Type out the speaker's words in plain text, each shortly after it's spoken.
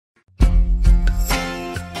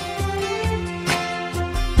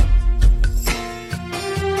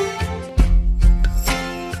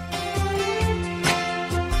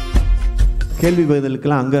கேள்வி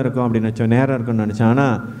பதிலுக்கெல்லாம் அங்கே இருக்கும் அப்படின்னு நினச்சோம், நேரம் இருக்கும்னு நினச்சோம்.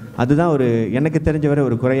 ஆனால் அதுதான் எனக்கு தெரிஞ்ச வரை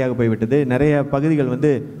ஒரு குறையாக போய்விட்டது. நிறைய பகுதிகள்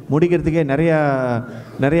முடிக்கிறதுக்கே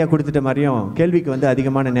நிறையா கொடுத்துட்ட மாதிரியும் கேள்விக்கு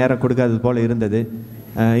அதிகமான நேரம் கொடுக்காதது போல் இருந்தது.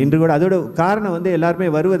 இன்று கூட அதோட காரணம் எல்லாருமே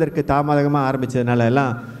வருவதற்கு தாமதமாக ஆரம்பித்ததுனால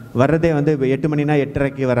எல்லாம் வர்றதே 8 மணினா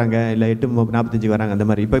 8:30க்கு வராங்க, இல்லை 8:45 வராங்க. அந்த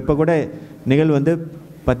மாதிரி இப்போ கூட நிகழ்வு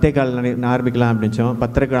 10:15 ஆரம்பிக்கலாம் அப்படிச்சோம்,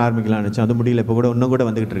 10:30 ஆரம்பிக்கலாம்னு நினச்சோம். அது முடியல. இப்போ கூட இன்னும் கூட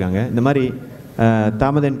வந்துக்கிட்டு இருக்காங்க. இந்த மாதிரி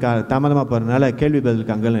தாமதமாக போகிறதுனால கேள்வி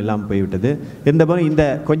பதிலுக்கு அங்கெல்லாம் இல்லாமல் போய்விட்டது. இருந்தபோது இந்த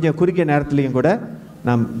கொஞ்சம் குறுகிய நேரத்துலேயும் கூட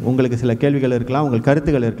நாம் உங்களுக்கு சில கேள்விகள் இருக்கலாம், உங்கள்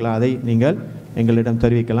கருத்துக்கள் இருக்கலாம், அதை நீங்கள் எங்களிடம்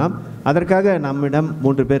தெரிவிக்கலாம். அதற்காக நம்மிடம்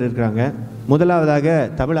 3 பேர் இருக்கிறாங்க. முதலாவதாக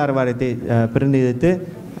தமிழ் அறவாரியத்தை பிரதிநிதித்து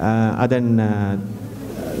அதன்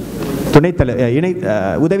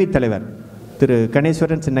உதவித் தலைவர் திரு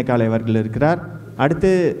கணேஸ்வரன் சின்னக்காலை அவர்கள் இருக்கிறார்.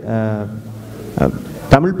 அடுத்து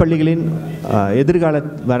தமிழ் பள்ளிகளின் எதிர்கால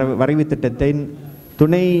வரைவு திட்டத்தின்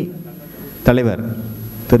துணை தலைவர்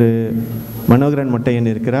திரு மனோகரன்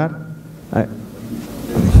மொட்டையன் இருக்கிறார்.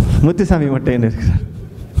 முத்துசாமி மொட்டையன் இருக்கிறார்.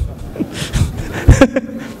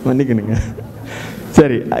 மன்னிக்கணுங்க.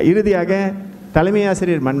 சரி, இறுதியாக தலைமை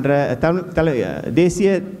ஆசிரியர் மன்ற தேசிய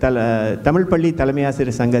தமிழ் பள்ளி தலைமை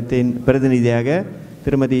ஆசிரியர் சங்கத்தின் பிரதிநிதியாக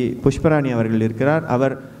திருமதி புஷ்பராணி அவர்கள் இருக்கிறார்.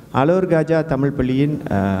 அவர் அலோர் காஜா தமிழ் பள்ளியின்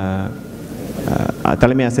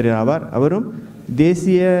தலைமை ஆசிரியர் ஆவார். அவரும்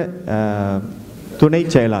தேசிய துணை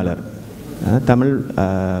செயலாளர்,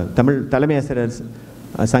 தமிழ் தலைமை ஆசிரியர்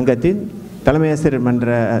சங்கத்தின் தலைமை ஆசிரியர் மன்ற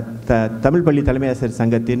தமிழ் பள்ளி தலைமை ஆசிரியர்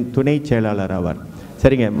சங்கத்தின் துணை செயலாளர் ஆவார்.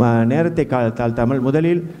 சரிங்க, நேரத்தை தாழ்த்தாமல்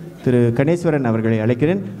முதலில் திரு கணேஸ்வரன் அவர்களை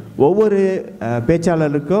அழைக்கிறேன். ஒவ்வொரு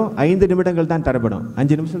பேச்சாளருக்கும் 5 நிமிடங்கள் தான் தரப்படும்.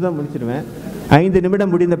 5 நிமிஷம் தான் முடிச்சிடுவேன். 5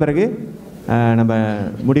 நிமிடம் முடிந்த பிறகு நம்ம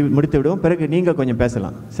முடித்து விடுவோம். பிறகு நீங்கள் கொஞ்சம்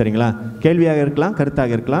பேசலாம். சரிங்களா? கேள்வியாக இருக்கலாம்,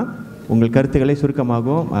 கருத்தாக இருக்கலாம். உங்கள் கருத்துக்களை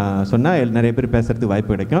சுருக்கமாகவும் சொன்னால் நிறைய பேர் பேசுகிறதுக்கு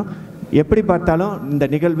வாய்ப்பு கிடைக்கும். எப்படி பார்த்தாலும் இந்த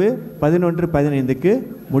நிகழ்வு 11:15க்கு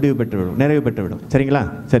நிறைவு பெற்றுவிடும். சரிங்களா?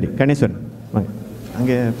 சரி, கணேஸ்வரன் வாங்க.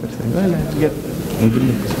 அங்கே பேசுகிறீங்களா இல்லை இங்கே?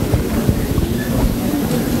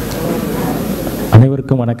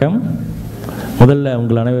 அனைவருக்கும் வணக்கம். முதல்ல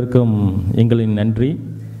உங்கள் அனைவருக்கும் எங்களின் நன்றி.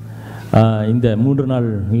 இந்த 3 நாள்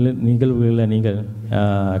நிகழ்வுகளில் நீங்கள்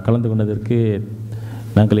கலந்து கொண்டதற்கு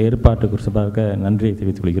நாங்கள் ஏற்பாட்டு குறிப்பாக நன்றியை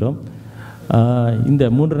தெரிவித்துக் கொள்கிறோம். இந்த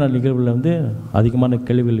 3 நாள் நிகழ்வில் அதிகமான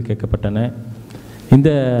கேள்விகள் கேட்கப்பட்டன.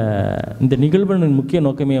 இந்த நிகழ்வின் முக்கிய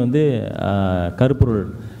நோக்கமே கருப்பொருள்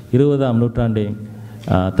 20ஆம் நூற்றாண்டின்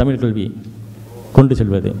தமிழ் கல்வி கொண்டு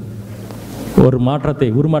செல்வது, ஒரு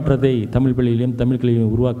உருமாற்றத்தை தமிழ் பள்ளியிலும் தமிழ்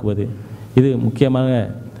கல்வியிலும் உருவாக்குவது. இது முக்கியமாக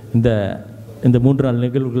இந்த 3 நாள்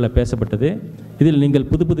நிகழ்வுகளில் பேசப்பட்டது. இதில் நீங்கள்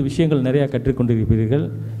புது புது விஷயங்கள் நிறையா கற்றுக்கொண்டிருப்பீர்கள்,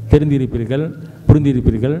 தெரிந்திருப்பீர்கள்,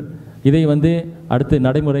 புரிந்திருப்பீர்கள். இதை அடுத்து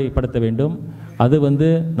நடைமுறைப்படுத்த வேண்டும். அது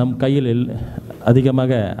நம் கையில்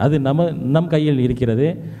அதிகமாக அது நம் கையில் இருக்கிறது.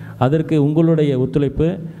 அதற்கு உங்களுடைய ஒத்துழைப்பு,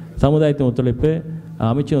 சமுதாயத்தின் ஒத்துழைப்பு,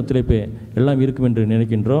 அமைச்சின் ஒத்துழைப்பு எல்லாம் இருக்கும் என்று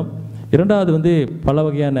நினைக்கின்றோம். இரண்டாவது பல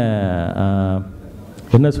வகையான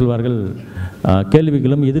என்ன சொல்வார்கள்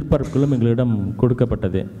கேள்விகளும் எதிர்பார்ப்புகளும் எங்களிடம்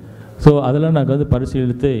கொடுக்கப்பட்டது. ஸோ அதெல்லாம் நாங்கள்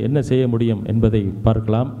பரிசீலித்து என்ன செய்ய முடியும் என்பதை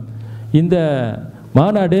பார்க்கலாம். இந்த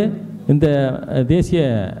மாநாடு, இந்த தேசிய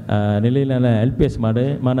நிலையிலான எல்பிஎஸ்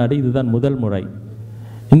மாநாடு இதுதான் முதல் முறை.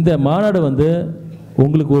 இந்த மாநாடு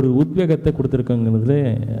உங்களுக்கு ஒரு உத்வேகத்தை கொடுத்துருக்குங்கிறது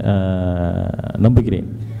நம்புகிறேன்.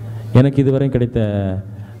 எனக்கு இதுவரை கிடைத்த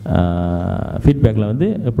ஃபீட்பேக்கில்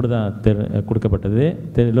எப்படி தான் கொடுக்கப்பட்டது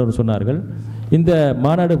எல்லோரும் சொன்னார்கள். இந்த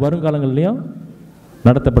மாநாடு வருங்காலங்களிலையும்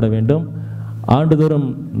நடத்தப்பட வேண்டும், ஆண்டுதோறும்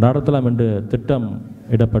நடத்தலாம் என்று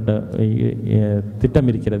திட்டம்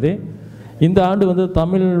இருக்கிறது. இந்த ஆண்டு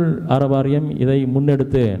தமிழ் அறவாரியம் இதை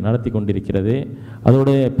முன்னெடுத்து நடத்தி கொண்டிருக்கிறது.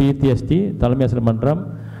 அதோடைய பிடிஎஸ்டி தலைமை ஆசிரியர் மன்றம்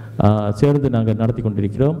சேர்ந்து நாங்கள் நடத்தி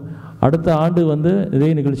கொண்டிருக்கிறோம். அடுத்த ஆண்டு இதே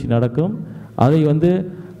நிகழ்ச்சி நடக்கும். அதை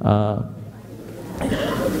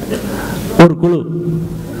ஒரு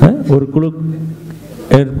குழு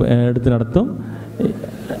எடுத்து நடத்தும்.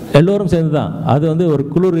 எல்லோரும் சேர்ந்து தான் அது ஒரு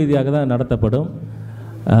குழு ரீதியாக தான் நடத்தப்படும்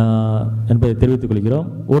என்பதை தெரிவித்துக் கொள்கிறோம்.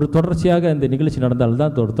 ஒரு தொடர்ச்சியாக இந்த நிகழ்ச்சி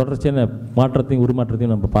நடந்தால்தான் ஒரு தொடர்ச்சியான மாற்றத்தையும்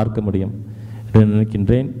உருமாற்றத்தையும் நம்ம பார்க்க முடியும் என்று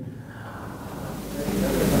நினைக்கின்றேன்.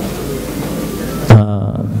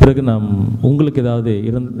 பிறகு நாம் உங்களுக்கு ஏதாவது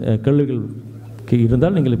கேள்விகள்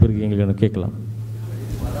இருந்தால் நீங்கள் பிறகு எங்களுக்கு கேட்கலாம்.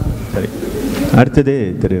 சரி, அடுத்தது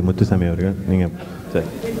திரு முத்துசாமி அவர்கள், நீங்கள். சரி,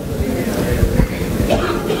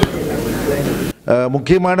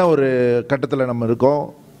 முக்கியமான ஒரு கட்டத்தில் நம்ம இருக்கோம்.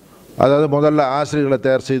 அதாவது முதல்ல ஆசிரியர்களை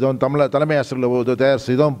தயார் செய்தோம், தலைமை ஆசிரியர்களை தயார்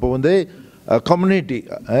செய்தோம். இப்போ கம்யூனிட்டி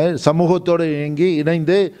சமூகத்தோடு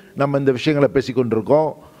இணைந்து நம்ம இந்த விஷயங்களை பேசிக்கொண்டிருக்கோம்.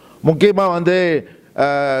 முக்கியமாக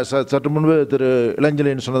சற்று முன்பு திரு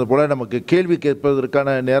இளஞ்செழியன் சொன்னது போல் நமக்கு கேள்வி கேட்பதற்கான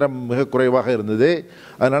நேரம் மிக குறைவாக இருந்தது.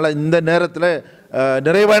 அதனால் இந்த நேரத்தில்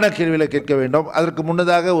நிறைவான கேள்விகளை கேட்க வேண்டும். அதற்கு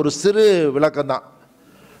முன்னதாக ஒரு சிறு விளக்கம்தான்.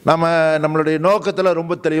 நம்மளுடைய நோக்கத்தில்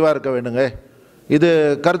ரொம்ப தெளிவாக இருக்க வேண்டுங்க. இது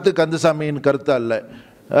கருத்து கந்தசாமியின் கருத்து அல்ல.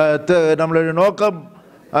 நம்மளுடைய நோக்கம்,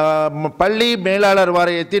 பள்ளி மேலாளர்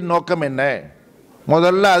வாரியத்தின் நோக்கம் என்ன,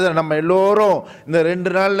 முதல்ல அதை நம்ம எல்லோரும் இந்த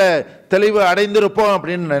 2 நாளில் தெளிவு அடைந்திருப்போம்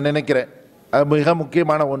அப்படின்னு நான் நினைக்கிறேன். அது மிக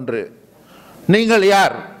முக்கியமான ஒன்று. நீங்கள்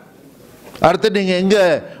யார், அடுத்து நீங்கள் எங்கே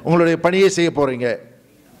உங்களுடைய பணியை செய்ய போகிறீங்க,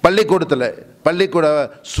 பள்ளிக்கூடத்தில், பள்ளிக்கூட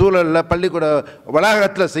சூழலில், பள்ளிக்கூட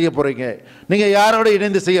வளாகத்தில் செய்ய போகிறீங்க, நீங்கள் யாரோடு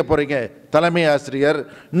இணைந்து செய்ய போகிறீங்க, தலைமை ஆசிரியர்,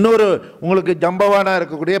 இன்னொரு உங்களுக்கு ஜம்பவானாக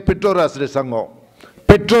இருக்கக்கூடிய பெற்றோர் ஆசிரியர் சங்கம்,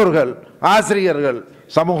 பெற்றோர்கள், ஆசிரியர்கள்,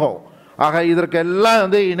 சமூகம். ஆக இதற்கெல்லாம்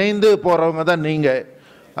வந்து இணைந்து போகிறவங்க தான் நீங்கள்.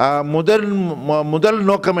 முதல்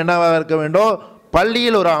நோக்கம் என்னவாக இருக்க வேண்டும்,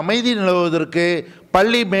 பள்ளியில் ஒரு அமைதி நிலவுவதற்கு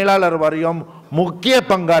பள்ளி மேலாளர் வாரியம் முக்கிய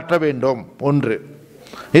பங்காற்ற வேண்டும். 1.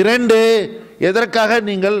 2, எதற்காக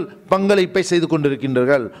நீங்கள் பங்களிப்பை செய்து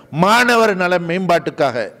கொண்டிருக்கின்றீர்கள், மாணவர் நல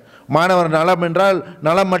மேம்பாட்டுக்காக. மாணவர் நலம் என்றால்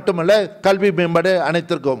நலம் மட்டுமல்ல, கல்வி மேம்பாடு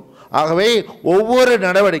அனைத்திற்கும். ஆகவே ஒவ்வொரு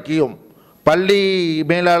நடவடிக்கையும் பள்ளி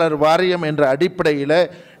மேலாளர் வாரியம் என்ற அடிப்படையில்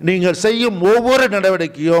நீங்கள் செய்யும் ஒவ்வொரு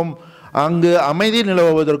நடவடிக்கையும் அங்கு அமைதி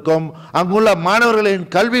நிலவுவதற்கும் அங்குள்ள மாணவர்களின்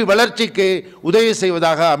கல்வி வளர்ச்சிக்கு உதவி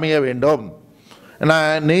செய்வதாக அமைய வேண்டும்.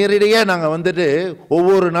 நான் நேரடியாக நாங்கள் வந்துட்டு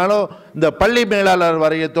ஒவ்வொரு நாளும் இந்த பள்ளி மேலாளர்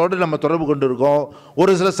வாரியத்தோடு நம்ம தொடர்பு கொண்டிருக்கோம்.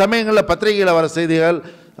 ஒரு சில சமயங்களில் பத்திரிகையில் வர செய்திகள்,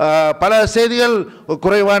 பல செய்திகள்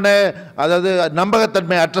குறைவான, அதாவது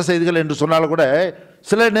நம்பகத்தன்மை அற்ற செய்திகள் என்று சொன்னாலும் கூட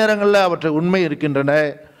சில நேரங்களில் அவற்றை உண்மை இருக்கின்றன.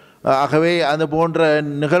 ஆகவே அது போன்ற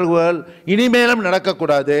நிகழ்வுகள் இனிமேலும்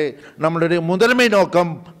நடக்கக்கூடாது. நம்மளுடைய முதன்மை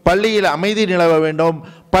நோக்கம் பள்ளியில் அமைதி நிலவ வேண்டும்,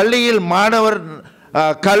 பள்ளியில் மாணவர்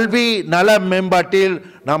கல்வி நல மேம்பாட்டில்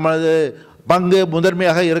நமது பங்கு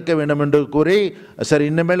முதன்மையாக இருக்க வேண்டும் என்று கூறி, சரி,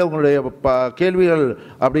 இன்னமேல் உங்களுடைய கேள்விகள்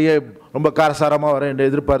அப்படியே ரொம்ப காரசாரமாக வர என்று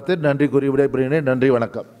எதிர்பார்த்து நன்றி கூறி விடைபெறுகிறேன். நன்றி,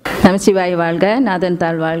 வணக்கம். நமசிவாய் வாழ்க, நாதன்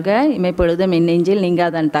தாழ் வாழ்க, இமைப்பொழுதும் என் நெஞ்சில்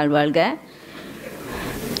நீங்காதான் தாழ் வாழ்க.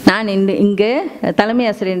 நான் இங்கு தலைமை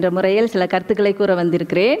ஆசிரியர் என்ற முறையில் சில கருத்துக்களை கூற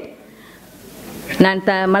வந்திருக்கிறேன். நான்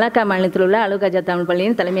மலாக்கா மாநிலத்தில் உள்ள அலுகாஜா தமிழ்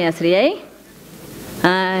பள்ளியின் தலைமை ஆசிரியை.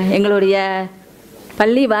 எங்களுடைய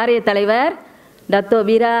பள்ளி வாரிய தலைவர் டத்தோ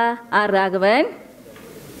வீரா ஆர் ராகவன்,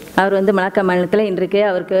 அவர் வந்து மலாக்கா மாநிலத்தில் இன்றைக்கு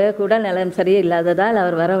அவருக்கு உடல் நலம் சரியில்லாததால்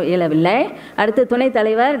அவர் வர இயலவில்லை. அடுத்து துணைத்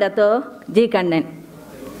தலைவர் டத்தோ ஜி கண்ணன்.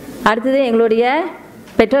 அடுத்தது எங்களுடைய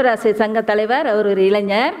பெற்றோர் ஆசிரியர் சங்க தலைவர், அவர் ஒரு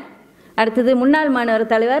இளைஞர். அடுத்தது முன்னாள்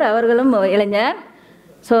மாணவர் தலைவர், அவர்களும் இளைஞர்.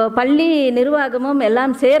 ஸோ பள்ளி நிர்வாகமும்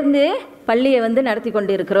எல்லாம் சேர்ந்து பள்ளியை வந்து நடத்தி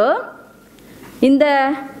கொண்டிருக்கிறோம். இந்த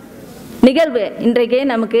நிகழ்வு இன்றைக்கு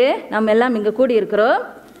நம்ம எல்லாம் இங்கே கூடியிருக்கிறோம்.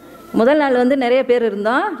 முதல் நாள் வந்து நிறைய பேர்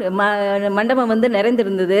இருந்தோம், மண்டபம் வந்து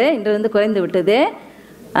நிறைந்திருந்தது, இன்று வந்து குறைந்து விட்டது.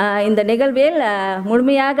 இந்த நிகழ்வில்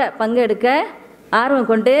முழுமையாக பங்கெடுக்க ஆர்வம்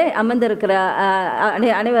கொண்டு அமர்ந்திருக்கிற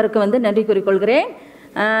அனைவருக்கும் வந்து நன்றி கூறிக்கொள்கிறேன்.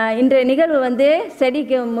 இன்றைய நிகழ்வு வந்து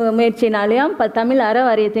செடிக்கு முயற்சினாலையும் தமிழ் அற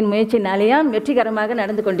வாரியத்தின் முயற்சினாலையும் வெற்றிகரமாக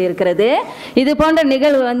நடந்து கொண்டிருக்கிறது. இது போன்ற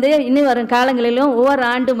நிகழ்வு வந்து இன்னும் வரும் காலங்களிலும் ஒவ்வொரு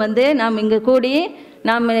ஆண்டும் வந்து நாம் இங்கு கூடி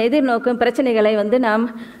நாம் எதிர்நோக்கும் பிரச்சனைகளை வந்து நாம்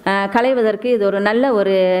களைவதற்கு இது ஒரு நல்ல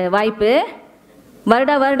ஒரு வாய்ப்பு.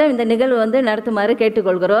 வருடம் இந்த நிகழ்வு வந்து நடத்துமாறு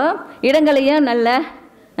கேட்டுக்கொள்கிறோம். இடங்களையும் நல்ல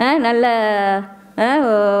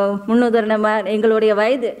முன்னுதாரணமாக எங்களுடைய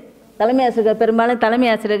வயது தலைமை ஆசிரியர்கள், பெரும்பாலும் தலைமை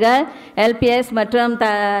ஆசிரியர்கள், எல்பிஎஸ் மற்றும்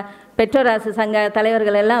பெற்றோர் ஆசிரியர் சங்க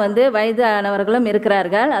தலைவர்கள் எல்லாம் வந்து வயதானவர்களும்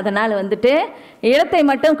இருக்கிறார்கள். அதனால் வந்துட்டு இடத்தை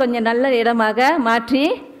மட்டும் கொஞ்சம் நல்ல இடமாக மாற்றி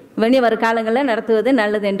வரும் காலங்களில் நடத்துவது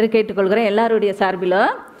நல்லது என்று கேட்டுக்கொள்கிறேன் எல்லாருடைய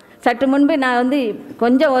சார்பிலும். சற்று முன்பு நான் வந்து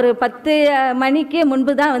கொஞ்சம் ஒரு 10 மணிக்கு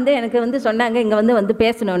முன்பு தான் வந்து எனக்கு வந்து சொன்னாங்க இங்கே வந்து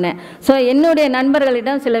பேசணுன்னு. ஸோ என்னுடைய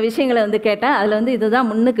நண்பர்களிடம் சில விஷயங்களை வந்து கேட்டேன். அதில் வந்து இதுதான்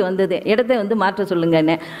முன்னுக்கு வந்தது, இடத்தை வந்து மாற்ற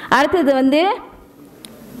சொல்லுங்கன்னு. அடுத்தது வந்து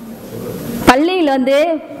பள்ளியில் வந்து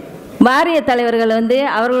வாரிய தலைவர்கள் வந்து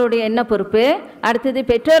அவர்களுடைய என்ன பொறுப்பு, அடுத்தது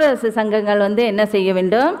பெற்றோர் சங்கங்கள் வந்து என்ன செய்ய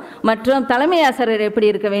வேண்டும், மற்றும் தலைமை ஆசிரியர்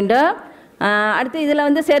எப்படி இருக்க வேண்டும். அடுத்து இதில்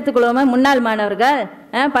வந்து சேர்த்துக்கொள்வோமா முன்னாள் மாணவர்கள்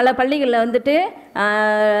பல பள்ளிகளில் வந்துட்டு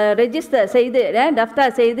ரெஜிஸ்டர் செய்து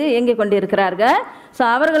டஃப்தார் செய்து இயங்கிக் கொண்டிருக்கிறார்கள். ஸோ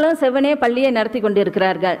அவர்களும் செவ்வனே பள்ளியை நடத்தி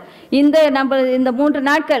கொண்டிருக்கிறார்கள். இந்த 3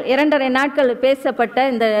 நாட்கள் 2.5 நாட்கள் பேசப்பட்ட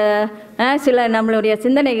இந்த சில நம்மளுடைய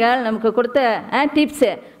சிந்தனைகள் நமக்கு கொடுத்த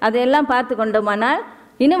டிப்ஸு அதையெல்லாம் பார்த்து கொண்டோமானால்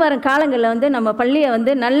இன்னும் வரும் காலங்களில் வந்து நம்ம பள்ளியை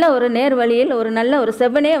வந்து நல்ல ஒரு நேர் வழியில் ஒரு நல்ல ஒரு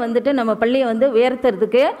செவ்வனே வந்துட்டு நம்ம பள்ளியை வந்து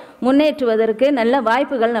உயர்த்துறதுக்கு முன்னேற்றுவதற்கு நல்ல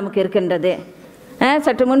வாய்ப்புகள் நமக்கு இருக்கின்றது.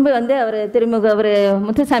 சற்று முன்பு வந்து அவர்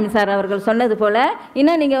முத்துசாமி சார் அவர்கள் சொன்னது போல்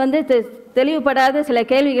இன்னும் நீங்கள் வந்து தெளிவுபடாத சில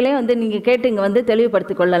கேள்விகளையும் வந்து நீங்கள் கேட்டு இங்கே வந்து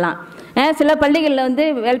தெளிவுபடுத்தி கொள்ளலாம். சில பள்ளிகளில் வந்து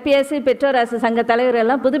எல்பிஎஸ் பெற்றோர் அரசு சங்க தலைவர்கள்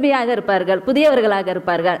எல்லாம் புதியவர்களாக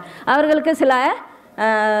இருப்பார்கள். அவர்களுக்கு சில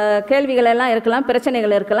கேள்விகள் எல்லாம் இருக்கலாம்,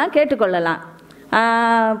 பிரச்சனைகள் இருக்கலாம், கேட்டுக்கொள்ளலாம்.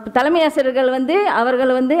 தலைமை ஆசிரியர்கள் வந்து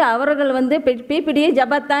அவர்கள் வந்து பிபிடி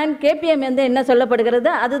ஜபத்தான் கேபிஎம் வந்து என்ன சொல்லப்படுகிறது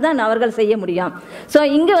அதுதான் அவர்கள் செய்ய முடியும். ஸோ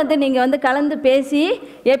இங்கே வந்து நீங்கள் வந்து கலந்து பேசி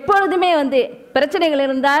எப்பொழுதுமே வந்து பிரச்சனைகள்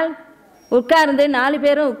இருந்தால் உட்கார்ந்து 4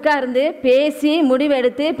 பேரும் உட்கார்ந்து பேசி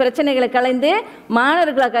முடிவெடுத்து பிரச்சனைகளை கலைந்து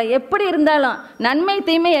மாணவர்களுக்காக எப்படி இருந்தாலும் நன்மை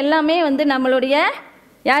தீமை எல்லாமே வந்து நம்மளுடைய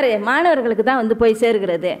மாணவர்களுக்கு தான் வந்து போய்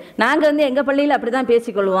சேர்கிறது. நாங்கள் வந்து எங்கள் பள்ளியில் அப்படி தான்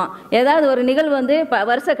பேசிக்கொள்வோம். ஏதாவது ஒரு நிகழ்வு வந்து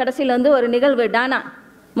வருஷ கடைசியில் வந்து ஒரு நிகழ்வு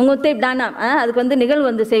முங்குத்தீப் டானா அதுக்கு வந்து நிகழ்வு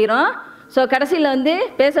வந்து செய்கிறோம். ஸோ கடைசியில் வந்து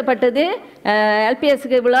பேசப்பட்டது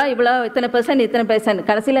எல்பிஎஸ்க்கு இவ்வளோ இத்தனை பெர்சன்ட்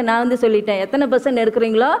கடைசியில் நான் வந்து சொல்லிட்டேன் எத்தனை பெர்சன்ட்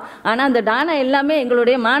எடுக்கிறீங்களோ, ஆனால் அந்த டானா எல்லாமே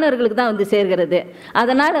எங்களுடைய மாணவர்களுக்கு தான் வந்து சேர்கிறது.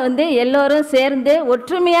 அதனால் வந்து எல்லோரும் சேர்ந்து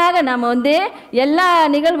ஒற்றுமையாக நம்ம வந்து எல்லா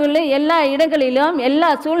நிகழ்வுகளிலும் எல்லா இடங்களிலும்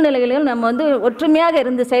எல்லா சூழ்நிலைகளிலும் நம்ம வந்து ஒற்றுமையாக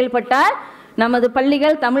இருந்து செயல்பட்டால் நமது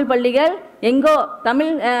பள்ளிகள் தமிழ் பள்ளிகள் எங்கோ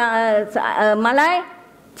தமிழ் மலாய்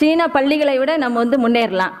சீன பள்ளிகளை விட நம்ம வந்து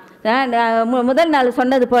முன்னேறலாம். முதல் நாள்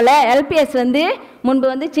சொன்னது போல் எல்பிஎஸ் வந்து முன்பு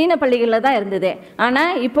வந்து சீன பள்ளிகளில் தான் இருந்தது.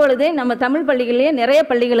 ஆனால் இப்பொழுது நம்ம தமிழ் பள்ளிகளிலேயே நிறைய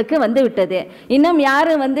பள்ளிகளுக்கு வந்து விட்டது. இன்னும்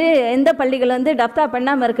யாரும் வந்து எந்த பள்ளிகள் வந்து டப்தா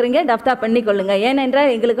பண்ணாமல் இருக்கிறீங்க, டப்தா பண்ணிக்கொள்ளுங்க.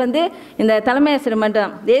 ஏனென்றால் எங்களுக்கு வந்து இந்த தலைமை ஆசிரியர்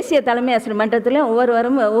மன்றம் தேசிய தலைமை ஆசிரியர் மன்றத்திலும்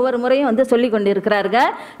ஒவ்வொரு முறையும் வந்து சொல்லி கொண்டு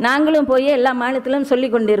இருக்கிறார்கள். நாங்களும் போய் எல்லா மாநிலத்திலும் சொல்லி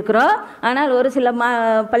கொண்டு இருக்கிறோம். ஆனால் ஒரு சில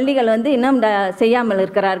பள்ளிகள் வந்து இன்னும் செய்யாமல்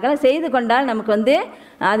இருக்கிறார்கள். செய்து கொண்டால் நமக்கு வந்து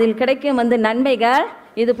அதில் கிடைக்கும் வந்து நன்மைகள்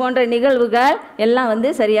இது போன்ற நிகழ்வுகள் எல்லாம் வந்து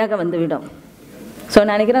சரியாக வந்துவிடும். ஸோ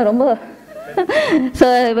நான் நினைக்கிறேன் ரொம்ப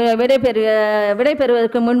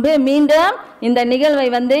விடைபெறுவதற்கு முன்பு மீண்டும் இந்த நிகழ்வை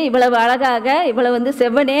வந்து இவ்வளவு அழகாக இவ்வளவு வந்து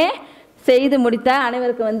செவ்வனே செய்து முடித்த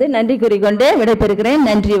அனைவருக்கும் வந்து நன்றி கூறிக்கொண்டு விடைபெறுகிறேன்.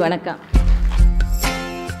 நன்றி, வணக்கம்.